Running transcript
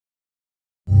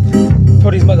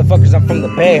Told these motherfuckers I'm from the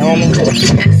Bay,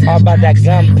 homie. All about that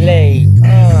gunplay.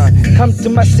 Come to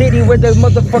my city where the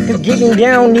motherfuckers getting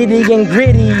down, nitty and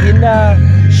gritty,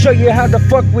 and show you how the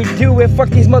fuck we do it. Fuck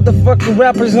these motherfucking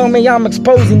rappers, homie. I'm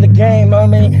exposing the game,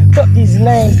 homie. Fuck these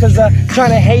lames, cause trying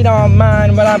to hate on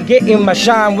mine, but I'm getting my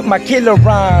shine with my killer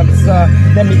rhymes.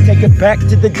 Let me take it back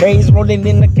to the days, rolling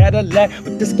in the Cadillac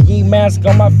with the ski mask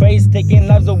on my face, taking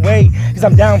lives away. Cause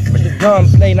I'm down for the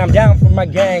gunplay and I'm down for my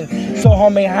gang. So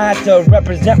homie, I had to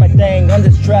represent my thing on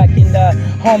this track, and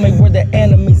homie, where the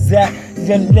enemy's at,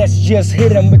 then let's just hit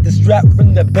them with the strap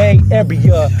from the Bay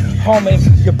Area.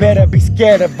 Homie, you better be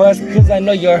scared of us, cause I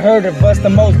know you heard of us, the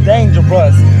most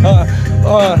dangerous.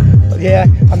 Yeah,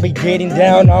 I be getting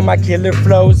down on my killer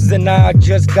flows, and I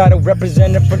just gotta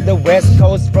represent it for the West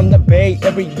Coast, from the Bay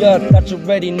Area. Thought you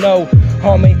already know,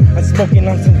 homie, I'm smoking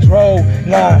on some dro.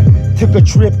 Took a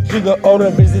trip to the O to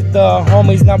visit the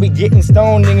homies. Now we getting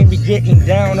stoned and we getting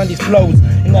down on these flows.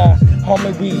 And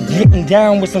homie, we getting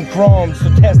down with some chrome,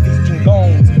 so test these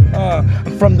chingones.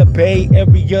 I'm from the Bay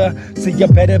Area, so you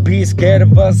better be scared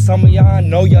of us. Some of y'all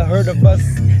know you heard of us,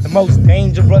 the most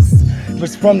dangerous.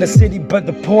 Was from the city but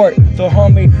the port, so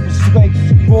homie, we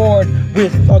straight bored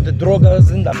with all the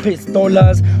drogas and the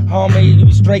pistolas. Homie,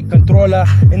 we straight controller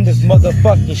in this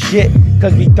motherfucking shit,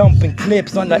 cause we dumping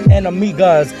clips on the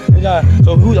enemigas.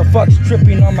 So who the fuck's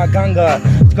tripping on my ganga?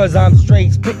 Cause I'm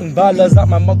straight spitting balas out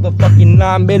my motherfucking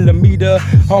 9mm.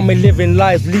 Homie, living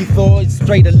life lethal, it's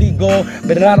straight illegal,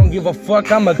 but I don't give a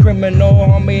fuck, I'm a criminal,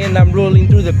 homie, and I'm rolling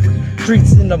through the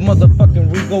streets in the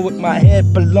motherfucking Rico with my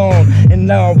head blown. And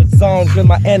now it's on to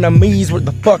my enemies, where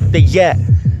the fuck they at?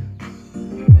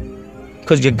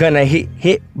 Cause you're gonna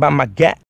hit by my gat.